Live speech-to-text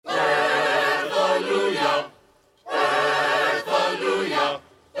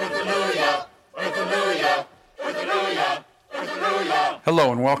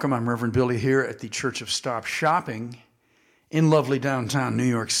Hello and welcome. I'm Reverend Billy here at the Church of Stop Shopping in lovely downtown New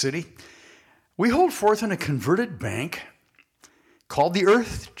York City. We hold forth in a converted bank called the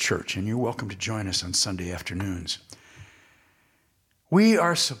Earth Church, and you're welcome to join us on Sunday afternoons. We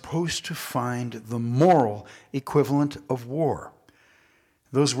are supposed to find the moral equivalent of war.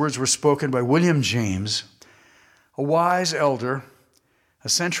 Those words were spoken by William James, a wise elder, a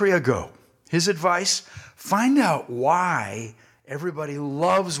century ago. His advice: find out why everybody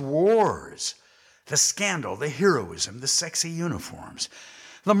loves wars. The scandal, the heroism, the sexy uniforms,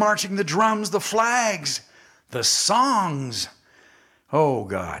 the marching, the drums, the flags, the songs. Oh,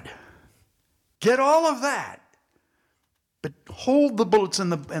 God. Get all of that. But hold the bullets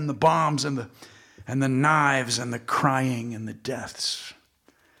and the bombs and the knives and the crying and the deaths.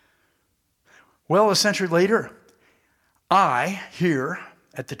 Well, a century later, I, here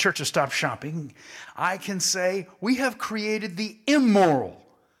at the Church of Stop Shopping, I can say we have created the immoral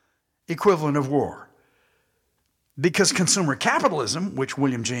equivalent of war. Because consumer capitalism, which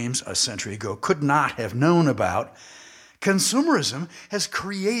William James a century ago could not have known about, consumerism has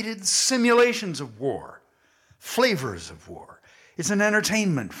created simulations of war, flavors of war. It's an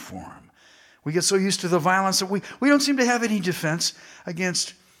entertainment form. We get so used to the violence that we don't seem to have any defense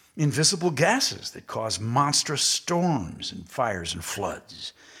against invisible gases that cause monstrous storms and fires and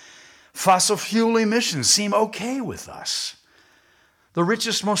floods. Fossil fuel emissions seem okay with us. The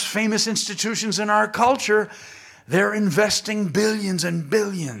richest, most famous institutions in our culture, they're investing billions and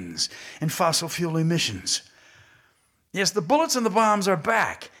billions in fossil fuel emissions. Yes, the bullets and the bombs are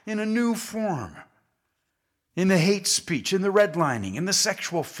back in a new form. In the hate speech, in the redlining, in the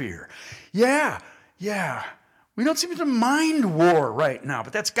sexual fear. Yeah. We don't seem to mind war right now,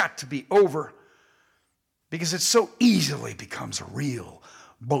 but that's got to be over because it so easily becomes real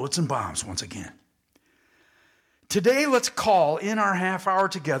bullets and bombs once again. Today, let's call in our half hour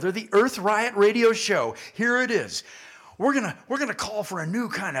together the Earth Riot Radio Show. Here it is. We're gonna call for a new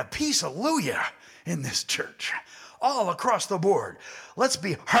kind of peace-alleluia in this church, all across the board. Let's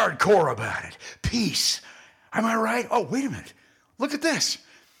be hardcore about it. Peace. Am I right? Oh, wait a minute. Look at this.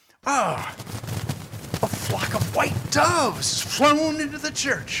 A flock of white doves has flown into the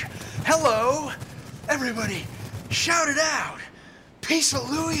church. Hello, everybody, shout it out.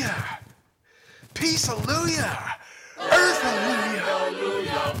 Peace-alleluia. Peace-alleluia.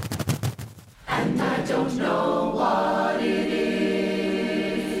 Earth-alleluia. And I don't know what it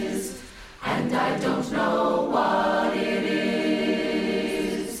is. And I don't know what it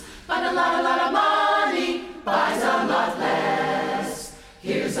is. But a lot of money buys a lot less.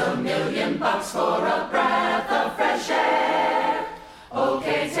 Here's $1 million for a breath of fresh air.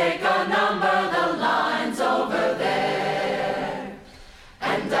 Okay, take a number, the line's over there.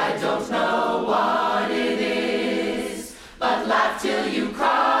 And I don't know what it is, but laugh till you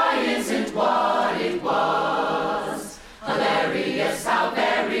cry isn't what it was. Hilarious how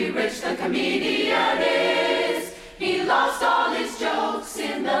very rich the comedian is. He lost all his jokes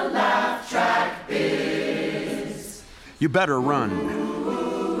in the laugh track biz. You better run.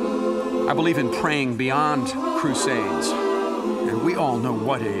 I believe in praying beyond crusades, and we all know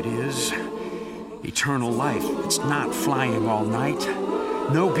what it is. Eternal life. It's not flying all night.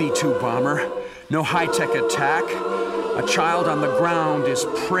 No B-2 bomber. No high-tech attack. A child on the ground is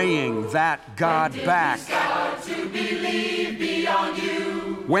praying that God back. To believe beyond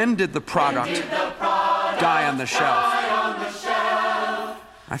you. When did the product die on the shelf?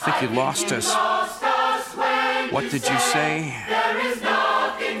 I think you lost us. What did you say? There is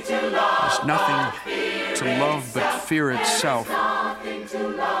nothing to love. There's nothing to love but fear itself.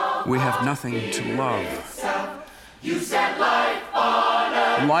 We have nothing to love. You set life on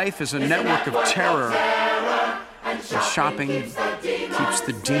earth. Life is a network of terror. And shopping keeps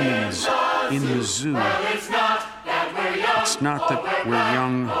the demons in the zoo. It's not that we're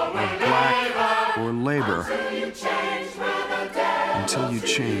young or black or labor. Until you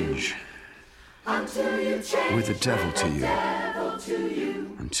change. We're the devil to you.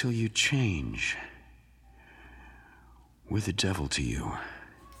 Until you change. We're the devil to you.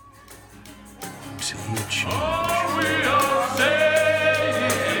 Until you change. All we are saying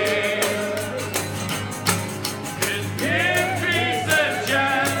is give peace a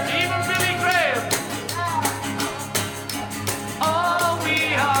chance. Even Billy Graham. All we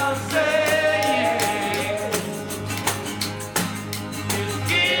are saying is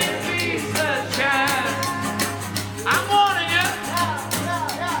give peace a chance. I'm warning you.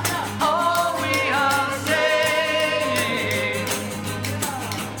 All we are saying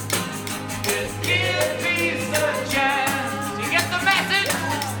is give peace a chance.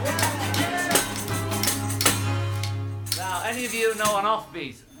 an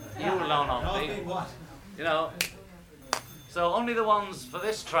offbeat. You will know an offbeat. What? You know. So only the ones for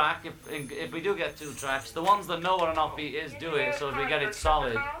this track, if we do get 2 tracks, the ones that know what an offbeat is, do it so that we get it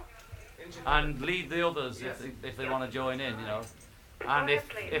solid. And lead the others if they want to join in, you know. And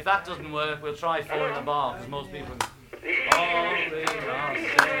if that doesn't work, we'll try 4 in the bar, because most people... All we are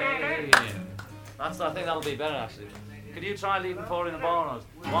saying. I think that'll be better, actually. Could you try leading 4 in the bar?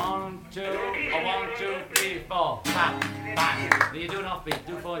 1, 2, or 1, 2, 3, 4. Tap, back. You do an offbeat.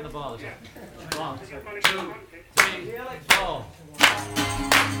 Do 4 in the bar. 1, 2, 3, 4.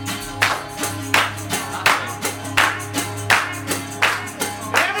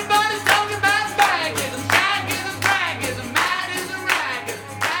 Everybody's talking about baggism, shaggism, braggism, madism,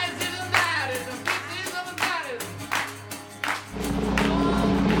 raggism, razzism, madism, fixism, and madism.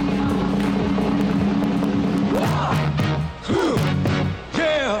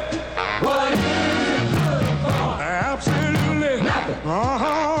 Yeah. What is it good for? Absolutely nothing.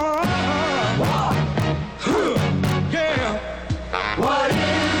 Yeah. What is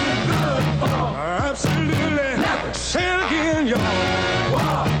it good for? Absolutely nothing. Say it again,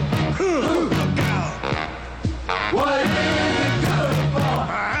 y'all. Look out. What is it good for?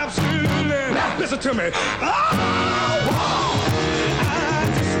 Absolutely nothing. Listen to me.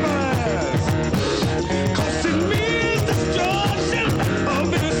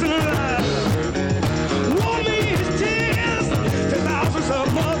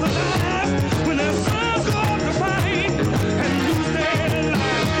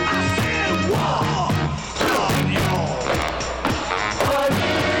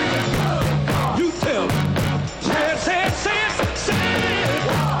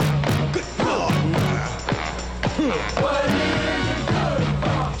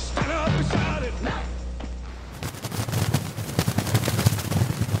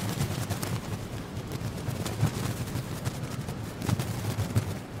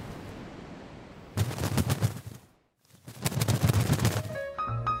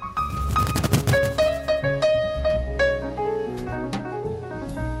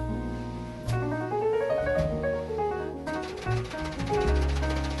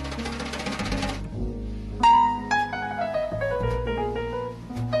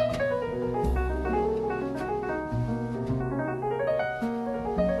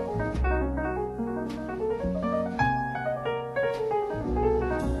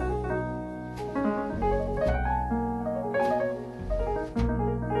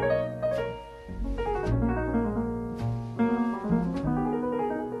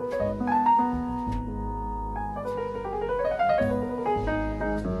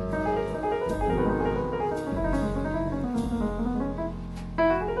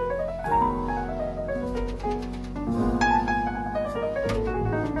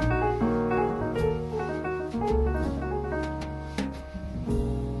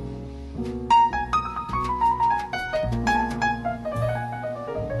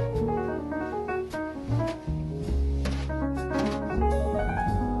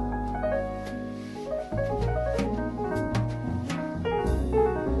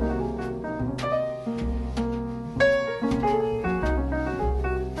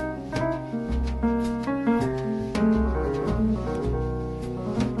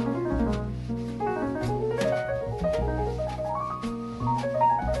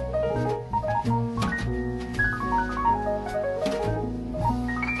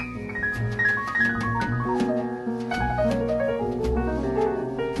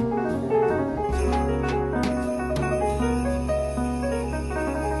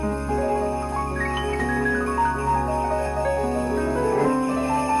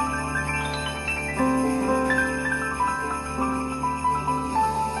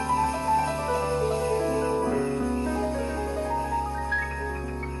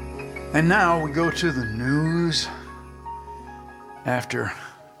 And now we go to the news. After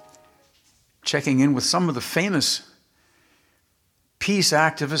checking in with some of the famous peace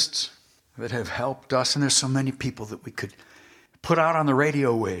activists that have helped us, and there's so many people that we could put out on the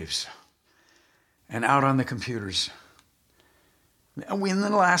radio waves and out on the computers. And in the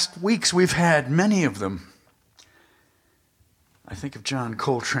last weeks, we've had many of them. I think of John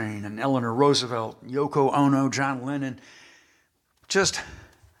Coltrane and Eleanor Roosevelt, Yoko Ono, John Lennon.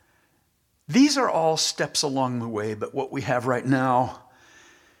 These are all steps along the way, but what we have right now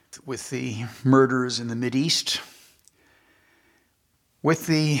with the murders in the Mideast, with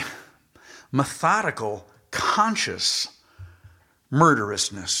the methodical, conscious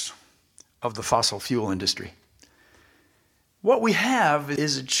murderousness of the fossil fuel industry. What we have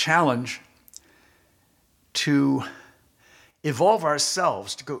is a challenge to evolve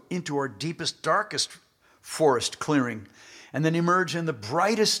ourselves, to go into our deepest, darkest forest clearing and then emerge in the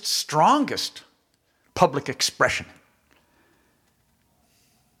brightest, strongest public expression.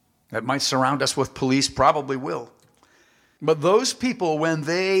 That might surround us with police, probably will. But those people, when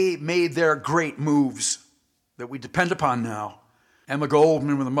they made their great moves that we depend upon now, Emma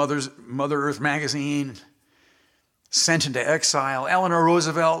Goldman with the Mother Earth magazine, sent into exile, Eleanor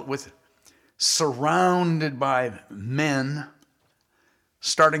Roosevelt with surrounded by men,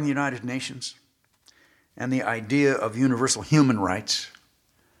 starting the United Nations, and the idea of universal human rights.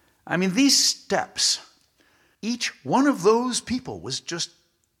 I mean, these steps, each one of those people was just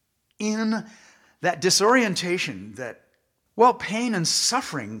in that disorientation, that, well, pain and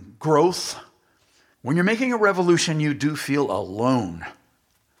suffering, growth. When you're making a revolution, you do feel alone,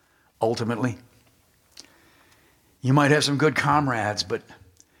 ultimately. You might have some good comrades, but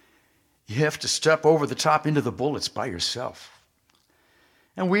you have to step over the top into the bullets by yourself.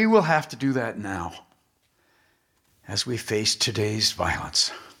 And we will have to do that now as we face today's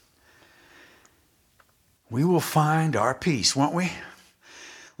violence. We will find our peace, won't we?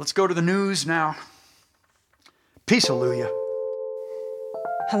 Let's go to the news now. Peace, hallelujah.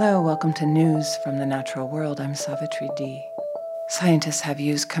 Hello, welcome to News from the Natural World. I'm Savitri D. Scientists have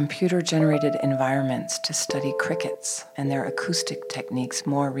used computer-generated environments to study crickets and their acoustic techniques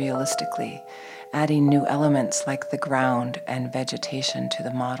more realistically, adding new elements like the ground and vegetation to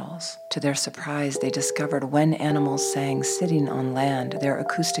the models. To their surprise, they discovered when animals sang sitting on land, their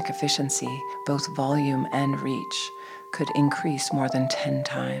acoustic efficiency, both volume and reach, could increase more than 10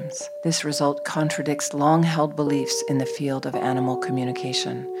 times. This result contradicts long-held beliefs in the field of animal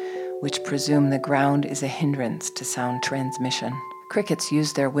communication, which presume the ground is a hindrance to sound transmission. Crickets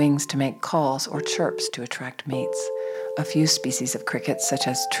use their wings to make calls or chirps to attract mates. A few species of crickets, such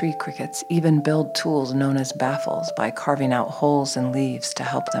as tree crickets, even build tools known as baffles by carving out holes in leaves to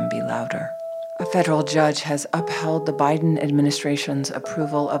help them be louder. A federal judge has upheld the Biden administration's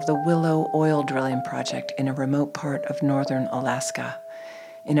approval of the Willow oil drilling project in a remote part of northern Alaska,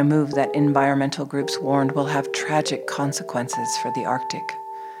 in a move that environmental groups warned will have tragic consequences for the Arctic.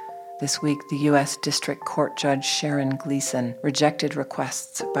 This week, the U.S. District Court Judge Sharon Gleason rejected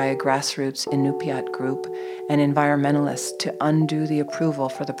requests by a grassroots Inupiat group and environmentalists to undo the approval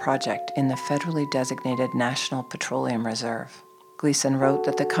for the project in the federally designated National Petroleum Reserve. Gleason wrote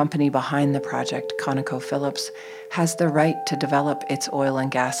that the company behind the project, ConocoPhillips, has the right to develop its oil and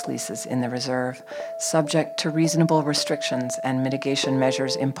gas leases in the reserve, subject to reasonable restrictions and mitigation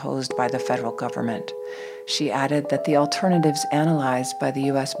measures imposed by the federal government. She added that the alternatives analyzed by the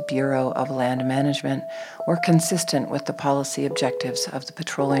U.S. Bureau of Land Management were consistent with the policy objectives of the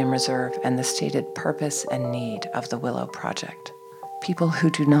Petroleum Reserve and the stated purpose and need of the Willow project. People who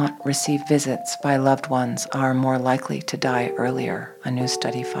do not receive visits by loved ones are more likely to die earlier, a new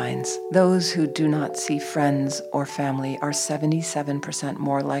study finds. Those who do not see friends or family are 77%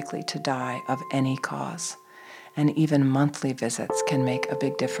 more likely to die of any cause, and even monthly visits can make a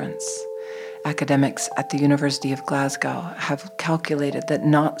big difference. Academics at the University of Glasgow have calculated that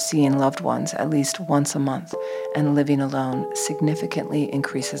not seeing loved ones at least once a month and living alone significantly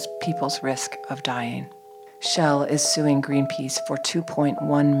increases people's risk of dying. Shell is suing Greenpeace for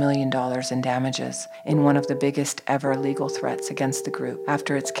 $2.1 million in damages in one of the biggest ever legal threats against the group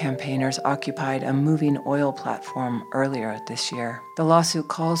after its campaigners occupied a moving oil platform earlier this year. The lawsuit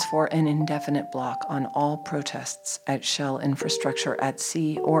calls for an indefinite block on all protests at Shell infrastructure at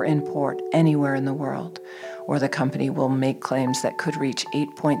sea or in port anywhere in the world, or the company will make claims that could reach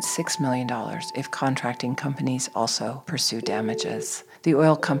 $8.6 million if contracting companies also pursue damages. The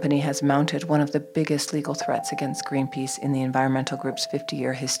oil company has mounted one of the biggest legal threats against Greenpeace in the environmental group's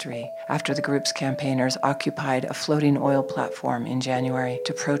 50-year history, after the group's campaigners occupied a floating oil platform in January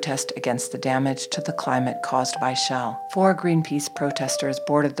to protest against the damage to the climate caused by Shell. 4 Greenpeace protesters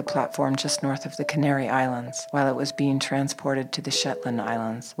boarded the platform just north of the Canary Islands while it was being transported to the Shetland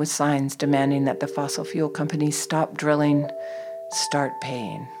Islands, with signs demanding that the fossil fuel companies stop drilling, start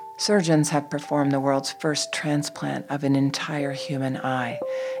paying. Surgeons have performed the world's first transplant of an entire human eye,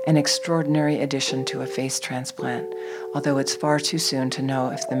 an extraordinary addition to a face transplant, although it's far too soon to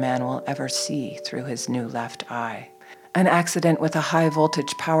know if the man will ever see through his new left eye. An accident with a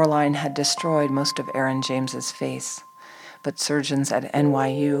high-voltage power line had destroyed most of Aaron James's face, but surgeons at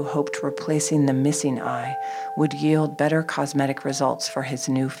NYU hoped replacing the missing eye would yield better cosmetic results for his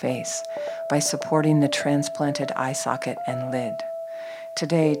new face by supporting the transplanted eye socket and lid.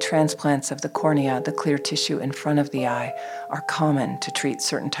 Today, transplants of the cornea, the clear tissue in front of the eye, are common to treat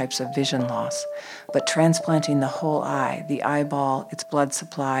certain types of vision loss. But transplanting the whole eye, the eyeball, its blood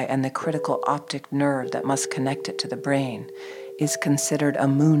supply, and the critical optic nerve that must connect it to the brain, is considered a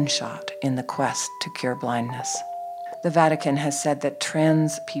moonshot in the quest to cure blindness. The Vatican has said that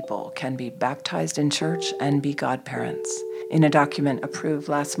trans people can be baptized in church and be godparents. In a document approved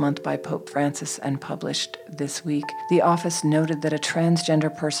last month by Pope Francis and published this week, the office noted that a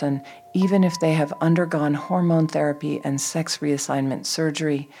transgender person, even if they have undergone hormone therapy and sex reassignment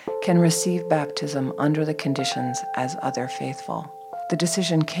surgery, can receive baptism under the conditions as other faithful. The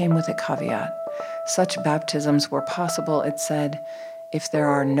decision came with a caveat. Such baptisms were possible, it said, if there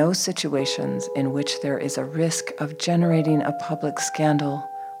are no situations in which there is a risk of generating a public scandal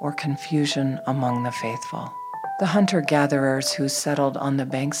or confusion among the faithful. The hunter-gatherers who settled on the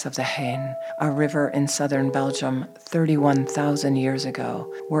banks of the Haine, a river in southern Belgium 31,000 years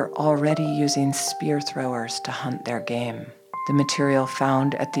ago, were already using spear throwers to hunt their game. The material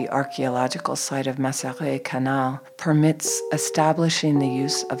found at the archaeological site of Masseret Canal permits establishing the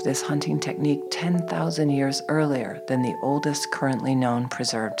use of this hunting technique 10,000 years earlier than the oldest currently known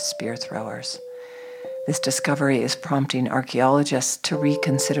preserved spear throwers. This discovery is prompting archaeologists to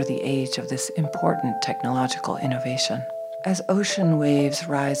reconsider the age of this important technological innovation. As ocean waves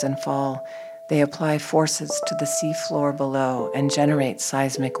rise and fall, they apply forces to the seafloor below and generate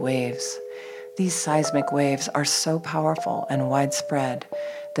seismic waves. These seismic waves are so powerful and widespread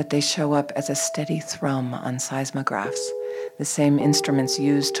that they show up as a steady thrum on seismographs, the same instruments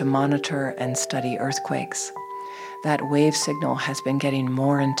used to monitor and study earthquakes. That wave signal has been getting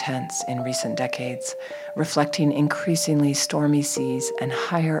more intense in recent decades, reflecting increasingly stormy seas and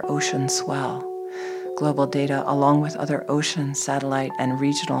higher ocean swell. Global data, along with other ocean, satellite, and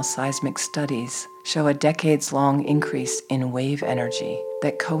regional seismic studies, show a decades-long increase in wave energy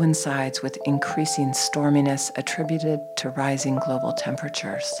that coincides with increasing storminess attributed to rising global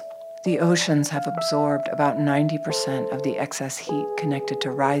temperatures. The oceans have absorbed about 90% of the excess heat connected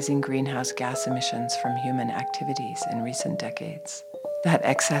to rising greenhouse gas emissions from human activities in recent decades. That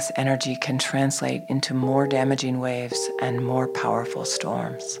excess energy can translate into more damaging waves and more powerful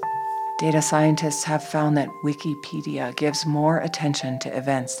storms. Data scientists have found that Wikipedia gives more attention to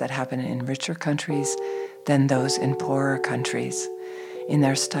events that happen in richer countries than those in poorer countries. In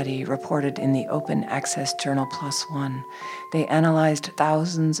their study, reported in the open access journal PLOS ONE, they analyzed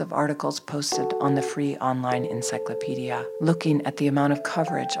thousands of articles posted on the free online encyclopedia, looking at the amount of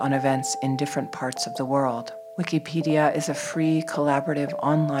coverage on events in different parts of the world. Wikipedia is a free, collaborative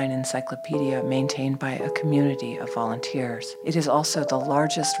online encyclopedia maintained by a community of volunteers. It is also the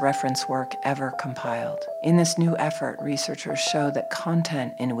largest reference work ever compiled. In this new effort, researchers show that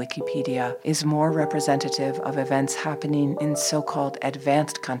content in Wikipedia is more representative of events happening in so-called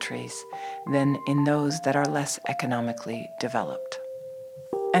advanced countries than in those that are less economically developed.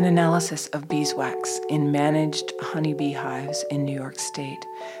 An analysis of beeswax in managed honeybee hives in New York State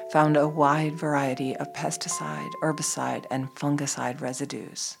found a wide variety of pesticide, herbicide, and fungicide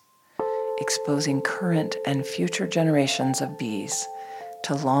residues, exposing current and future generations of bees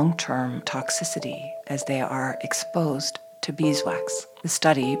to long-term toxicity as they are exposed to beeswax. The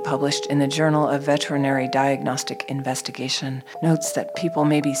study, published in the Journal of Veterinary Diagnostic Investigation, notes that people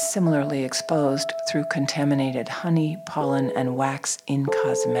may be similarly exposed through contaminated honey, pollen, and wax in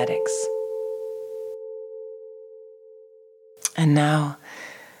cosmetics. And now,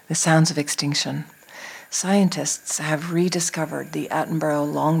 the sounds of extinction. Scientists have rediscovered the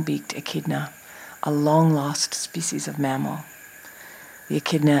Attenborough long-beaked echidna, a long-lost species of mammal. The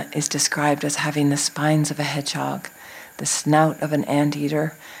echidna is described as having the spines of a hedgehog, the snout of an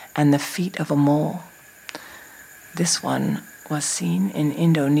anteater, and the feet of a mole. This one was seen in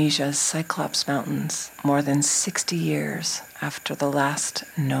Indonesia's Cyclops Mountains more than 60 years after the last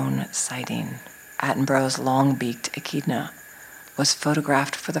known sighting. Attenborough's long-beaked echidna was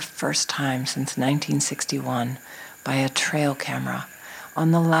photographed for the first time since 1961 by a trail camera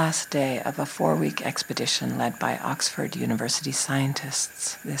on the last day of a 4-week expedition led by Oxford University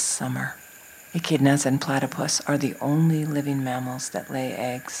scientists this summer. Echidnas and platypus are the only living mammals that lay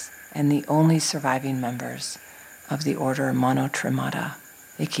eggs and the only surviving members of the order Monotremata.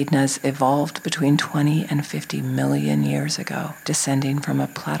 Echidnas evolved between 20 and 50 million years ago, descending from a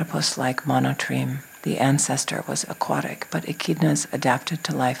platypus-like monotreme. The ancestor was aquatic, but echidnas adapted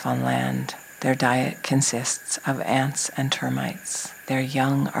to life on land. Their diet consists of ants and termites. Their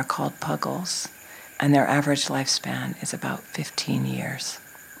young are called puggles, and their average lifespan is about 15 years.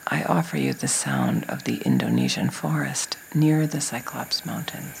 I offer you the sound of the Indonesian forest near the Cyclops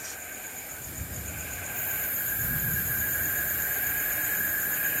Mountains.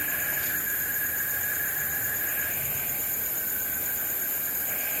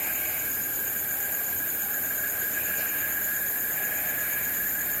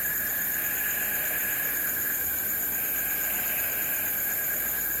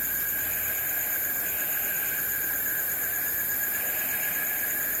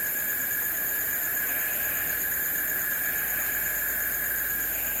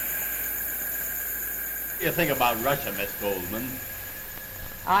 What do you think about Russia, Miss Goldman?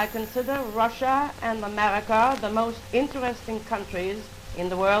 I consider Russia and America the most interesting countries in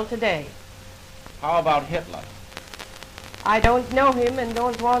the world today. How about Hitler? I don't know him and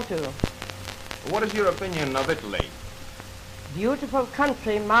don't want to. What is your opinion of Italy? Beautiful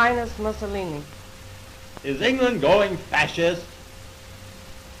country minus Mussolini. Is England going fascist?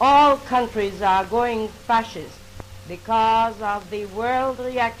 All countries are going fascist because of the world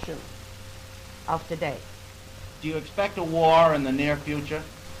reaction of today. Do you expect a war in the near future?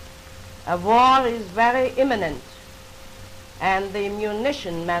 A war is very imminent, and the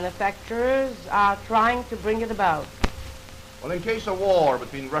munition manufacturers are trying to bring it about. Well, in case of war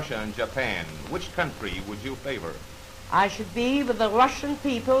between Russia and Japan, which country would you favor? I should be with the Russian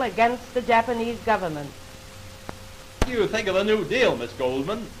people against the Japanese government. What do you think of the New Deal, Miss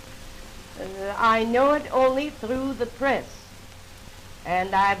Goldman? I know it only through the press,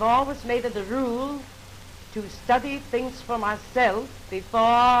 and I've always made it a rule to study things for myself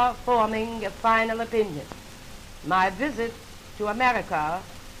before forming a final opinion. My visit to America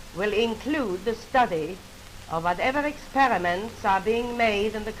will include the study of whatever experiments are being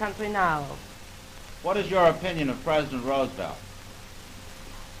made in the country now. What is your opinion of President Roosevelt?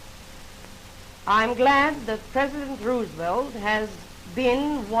 I'm glad that President Roosevelt has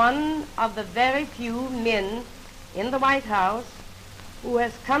been one of the very few men in the White House who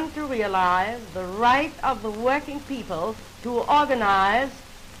has come to realize the right of the working people to organize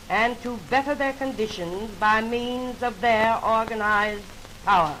and to better their conditions by means of their organized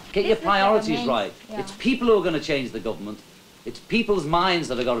power. Get your priorities right. Yeah. It's people who are going to change the government. It's people's minds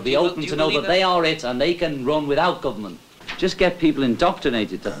that are going to be open to know that they are it and they can run without government. Just get people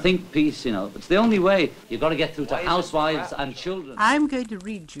indoctrinated to think peace, you know. It's the only way. You've got to get through to housewives and children. I'm going to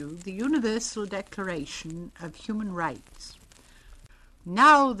read you the Universal Declaration of Human Rights.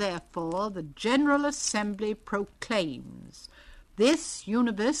 Now, therefore, the General Assembly proclaims this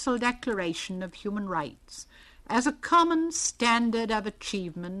Universal Declaration of Human Rights as a common standard of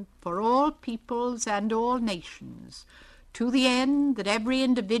achievement for all peoples and all nations, to the end that every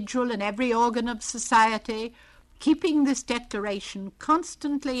individual and every organ of society, keeping this declaration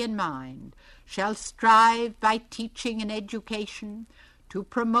constantly in mind, shall strive by teaching and education to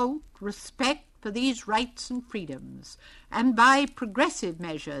promote respect for these rights and freedoms, and by progressive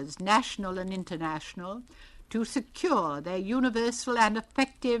measures, national and international, to secure their universal and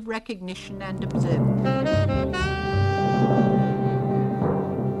effective recognition and observance.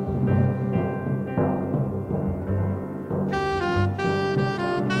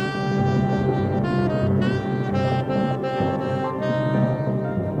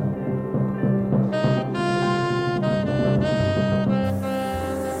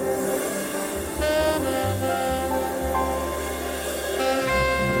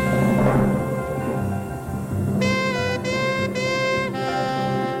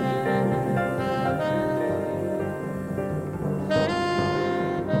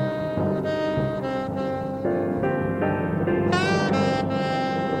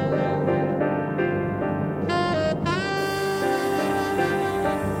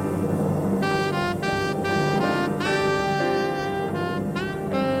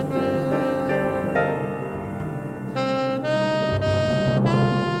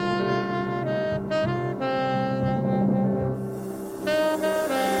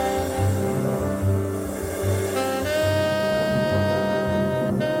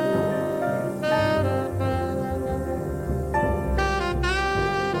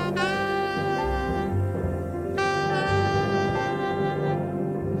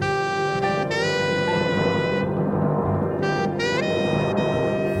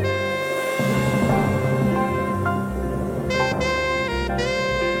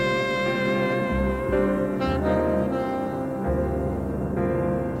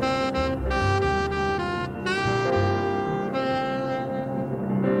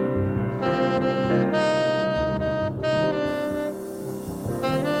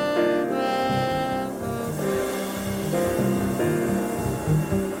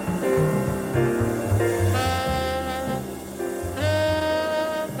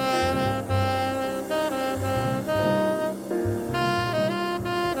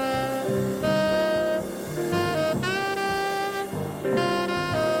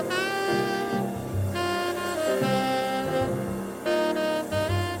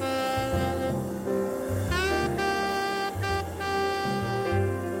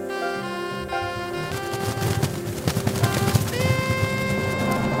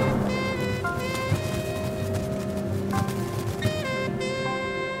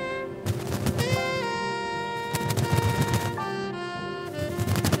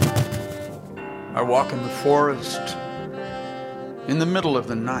 I walk in the forest in the middle of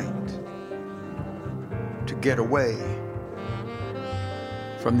the night to get away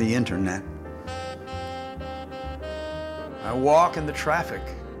from the internet. I walk in the traffic,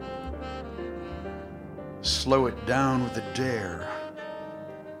 slow it down with a dare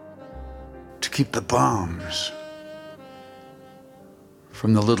to keep the bombs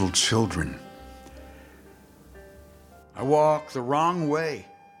from the little children. I walk the wrong way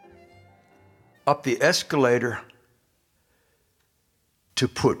up the escalator to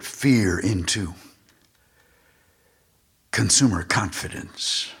put fear into consumer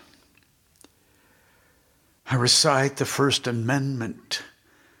confidence. I recite the First Amendment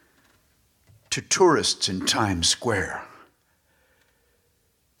to tourists in Times Square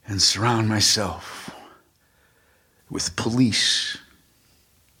and surround myself with police.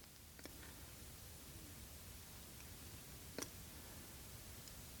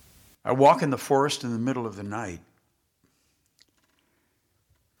 I walk in the forest in the middle of the night.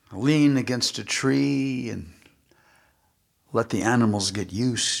 I lean against a tree and let the animals get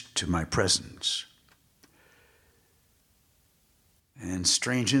used to my presence. And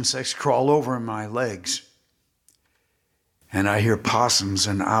strange insects crawl over my legs. And I hear possums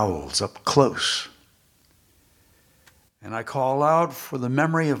and owls up close. And I call out for the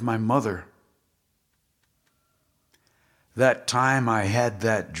memory of my mother. That time I had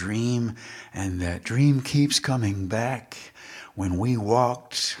that dream, and that dream keeps coming back when we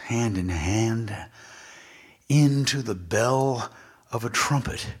walked hand in hand into the bell of a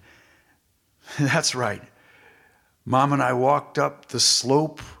trumpet. That's right. Mom and I walked up the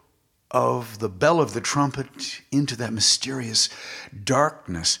slope of the bell of the trumpet into that mysterious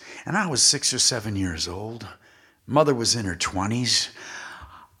darkness. And I was 6 or 7 years old. Mother was in her 20s.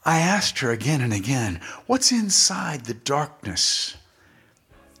 I asked her again and again, what's inside the darkness?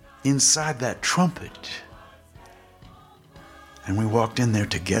 Inside that trumpet? And we walked in there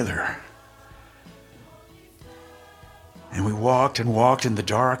together. And we walked and walked in the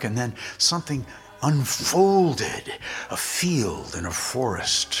dark, and then something unfolded. A field and a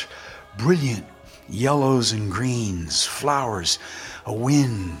forest, brilliant yellows and greens, flowers, a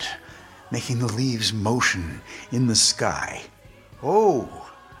wind making the leaves motion in the sky. Oh,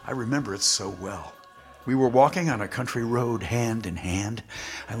 I remember it so well. We were walking on a country road hand in hand.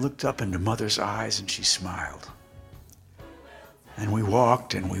 I looked up into Mother's eyes and she smiled. And we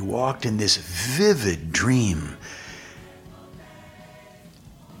walked in this vivid dream.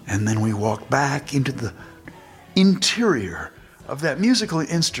 And then we walked back into the interior of that musical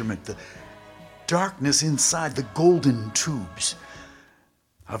instrument, the darkness inside the golden tubes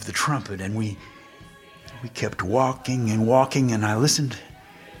of the trumpet. And we kept walking, and I listened,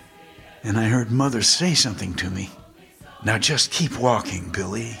 and I heard Mother say something to me. Now just keep walking,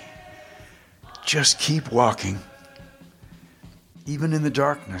 Billy. Just keep walking. Even in the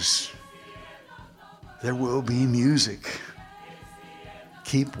darkness, there will be music.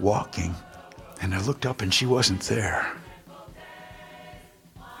 Keep walking. And I looked up and she wasn't there.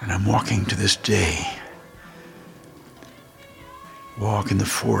 And I'm walking to this day. Walk in the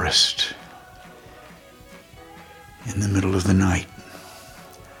forest in the middle of the night.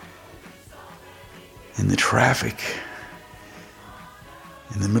 In the traffic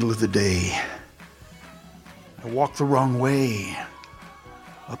in the middle of the day. I walk the wrong way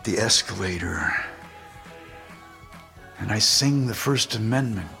up the escalator. And I sing the First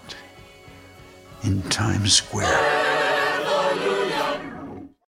Amendment in Times Square.